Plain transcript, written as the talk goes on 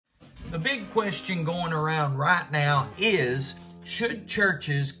The big question going around right now is, should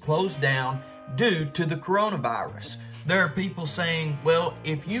churches close down due to the coronavirus? There are people saying, well,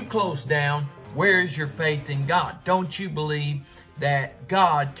 if you close down, where is your faith in God? Don't you believe that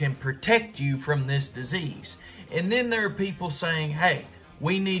God can protect you from this disease? And then there are people saying, hey,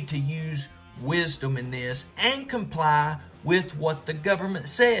 we need to use wisdom in this and comply with what the government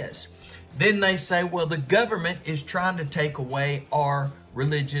says. Then they say, well, the government is trying to take away our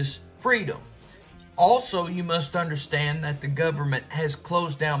religious freedom. Also, you must understand that the government has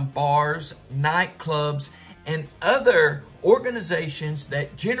closed down bars, nightclubs, and other organizations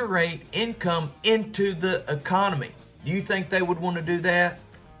that generate income into the economy. Do you think they would want to do that?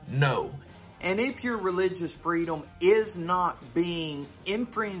 No. And if your religious freedom is not being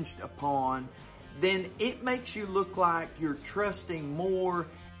infringed upon, then it makes you look like you're trusting more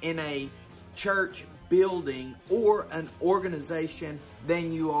in a church building or an organization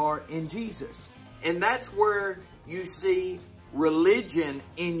than you are in Jesus. And that's where you see religion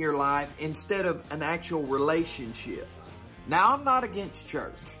in your life instead of an actual relationship. Now, I'm not against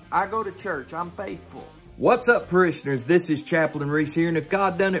church. I go to church. I'm faithful. What's up, parishioners? This is Chaplain Reece here, and if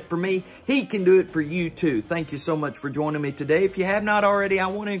God done it for me, He can do it for you too. Thank you so much for joining me today. If you have not already, I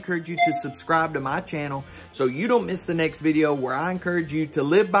want to encourage you to subscribe to my channel so you don't miss the next video where I encourage you to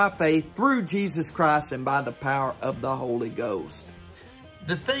live by faith through Jesus Christ and by the power of the Holy Ghost.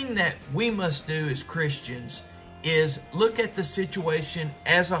 The thing that we must do as Christians is look at the situation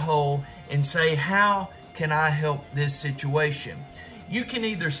as a whole and say, how can I help this situation? You can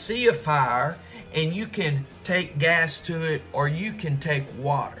either see a fire and you can take gas to it, or you can take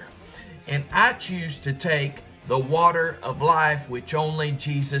water. And I choose to take the water of life, which only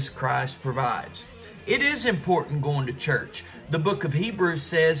Jesus Christ provides. It is important going to church. The book of Hebrews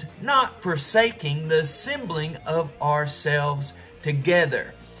says, not forsaking the assembling of ourselves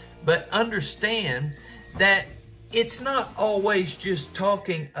together. But understand that it's not always just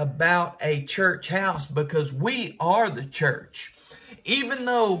talking about a church house, because we are the church. Even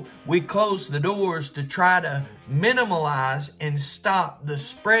though we close the doors to try to minimize and stop the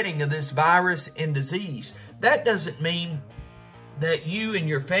spreading of this virus and disease, that doesn't mean that you and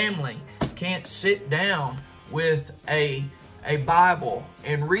your family can't sit down with a Bible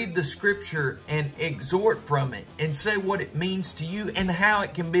and read the scripture and exhort from it and say what it means to you and how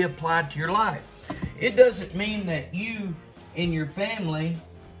it can be applied to your life. It doesn't mean that you and your family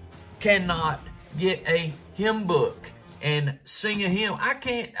cannot get a hymn book and sing a hymn. I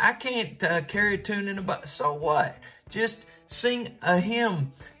can't carry a tune in a book. So what? Just sing a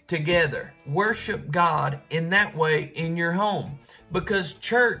hymn together. Worship God in that way in your home. Because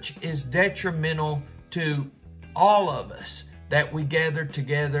church is detrimental to all of us, that we gather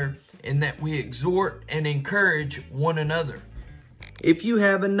together and that we exhort and encourage one another. If you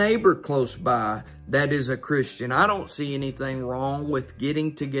have a neighbor close by that is a Christian, I don't see anything wrong with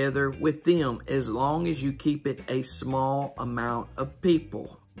getting together with them as long as you keep it a small amount of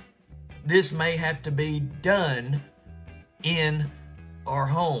people. This may have to be done in our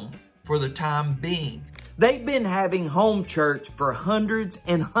home for the time being. They've been having home church for hundreds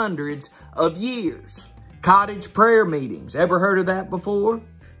and hundreds of years. Cottage prayer meetings. Ever heard of that before?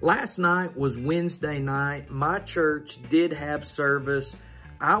 Last night was Wednesday night. My church did have service.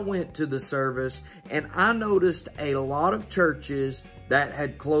 I went to the service and I noticed a lot of churches that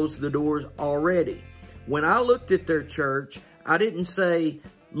had closed the doors already. When I looked at their church, I didn't say,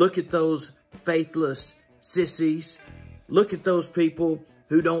 look at those faithless sissies. Look at those people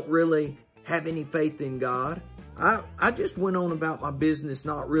who don't really have any faith in God. I just went on about my business,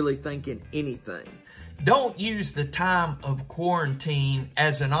 not really thinking anything. Don't use the time of quarantine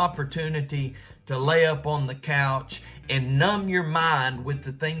as an opportunity to lay up on the couch and numb your mind with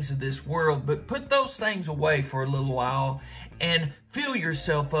the things of this world, but put those things away for a little while and fill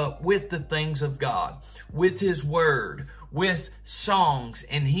yourself up with the things of God, with His Word, with songs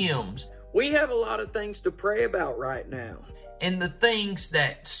and hymns. We have a lot of things to pray about right now, and the things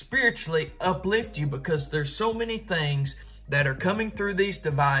that spiritually uplift you, because there's so many things that are coming through these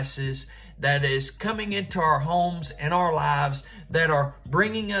devices that is coming into our homes and our lives that are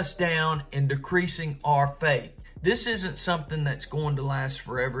bringing us down and decreasing our faith. This isn't something that's going to last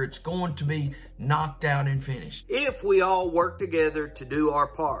forever. It's going to be knocked out and finished if we all work together to do our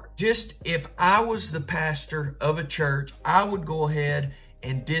part. Just if I was the pastor of a church, I would go ahead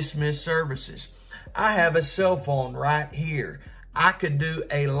and dismiss services. I have a cell phone right here. I could do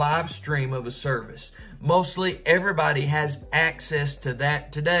a live stream of a service. Mostly everybody has access to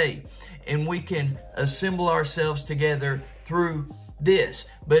that today. And we can assemble ourselves together through this.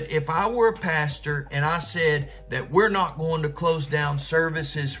 But if I were a pastor and I said that we're not going to close down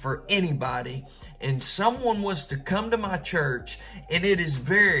services for anybody, and someone was to come to my church, and it is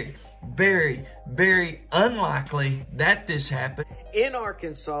very, very, very unlikely that this happened, in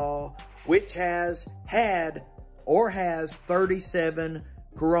Arkansas, which has had or has 37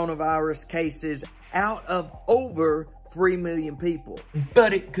 coronavirus cases out of over 3 million people.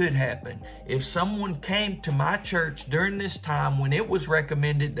 But it could happen. If someone came to my church during this time when it was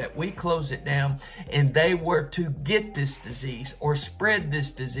recommended that we close it down, and they were to get this disease or spread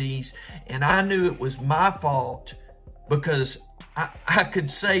this disease, and I knew it was my fault, because I could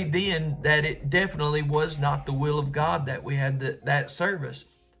say then that it definitely was not the will of God that we had that service,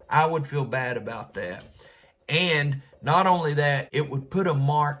 I would feel bad about that. And not only that, it would put a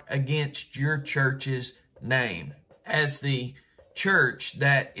mark against your church's name as the church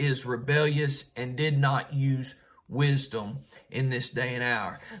that is rebellious and did not use wisdom in this day and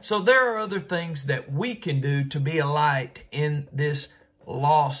hour. So there are other things that we can do to be a light in this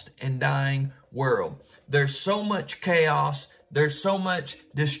lost and dying world. There's so much chaos. There's so much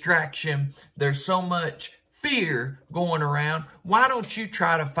distraction. There's so much fear going around. Why don't you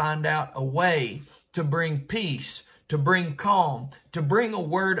try to find out a way to bring peace, to bring calm, to bring a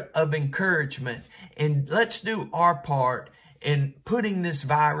word of encouragement? And let's do our part in putting this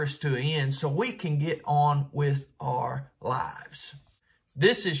virus to an end so we can get on with our lives.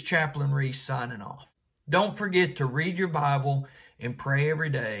 This is Chaplain Reece signing off. Don't forget to read your Bible and pray every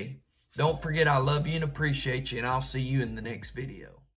day. Don't forget I love you and appreciate you, and I'll see you in the next video.